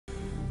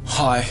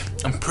Hi,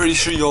 I'm pretty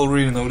sure you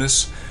already know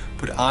this,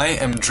 but I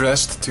am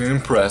dressed to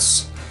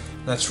impress.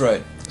 That's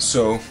right.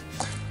 So,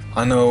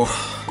 I know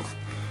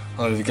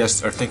a lot of you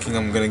guys are thinking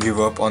I'm gonna give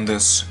up on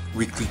this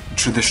weekly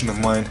tradition of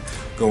mine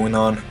going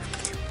on,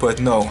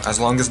 but no, as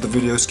long as the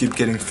videos keep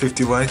getting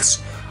 50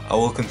 likes, I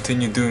will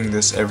continue doing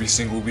this every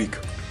single week.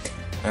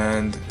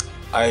 And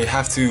I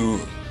have to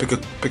pick a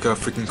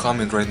freaking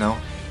comment right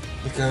now,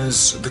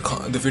 because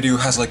the video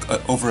has like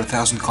over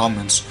 1,000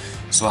 comments,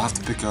 so I have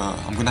to pick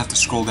I'm gonna have to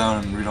scroll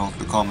down and read all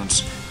the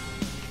comments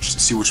just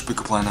to see which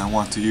pickup line I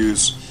want to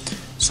use.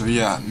 So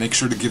yeah, make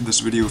sure to give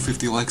this video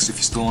 50 likes if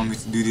you still want me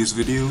to do these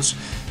videos,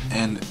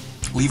 and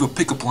leave a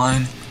pickup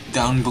line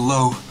down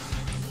below,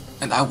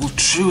 and I will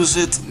choose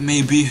it.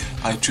 Maybe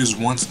I choose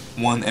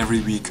one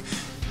every week.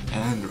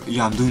 And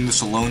yeah, I'm doing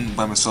this alone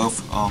by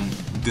myself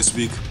this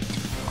week.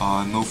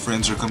 No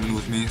friends are coming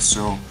with me,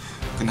 so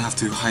I'm gonna have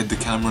to hide the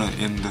camera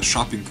in the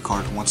shopping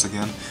cart once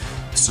again.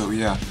 So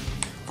yeah,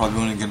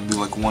 probably only gonna do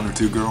like 1 or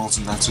 2 girls,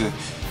 and that's it.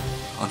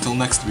 Until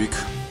next week.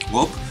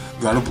 Well,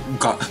 got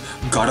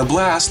a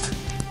blast.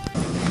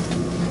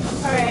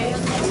 Alright.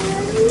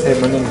 Hey,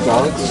 my name is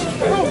Alex.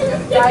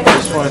 I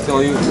just want to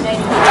tell you,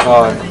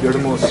 you're the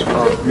most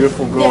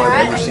beautiful girl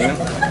I've ever seen. Oh,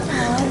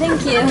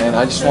 thank you. And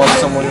I just want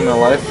someone in my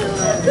life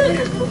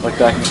like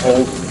that I can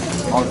hold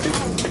onto.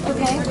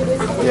 Okay.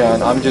 Yeah,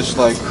 and I'm just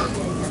like,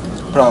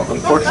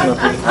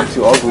 unfortunately, I'm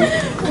too ugly. I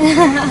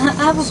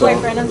have a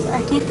boyfriend, I'm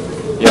sorry.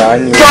 Yeah, I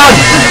knew. God!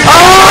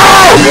 Oh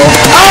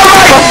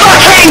my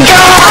fucking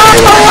God!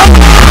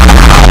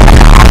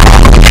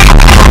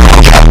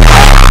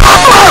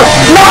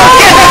 No,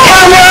 get the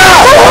camera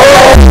out!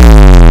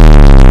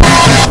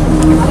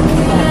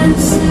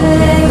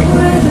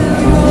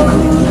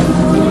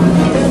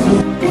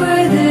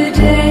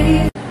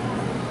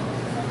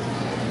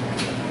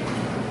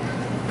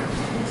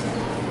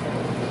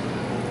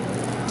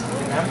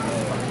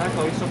 Can I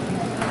tell you something?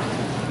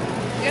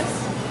 Yes.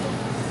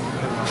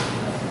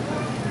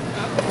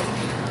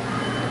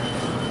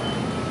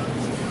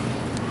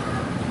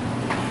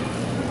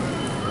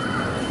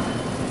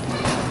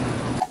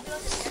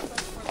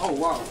 Oh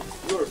wow,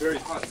 you are very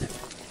hot.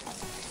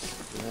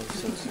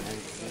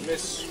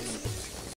 Miss.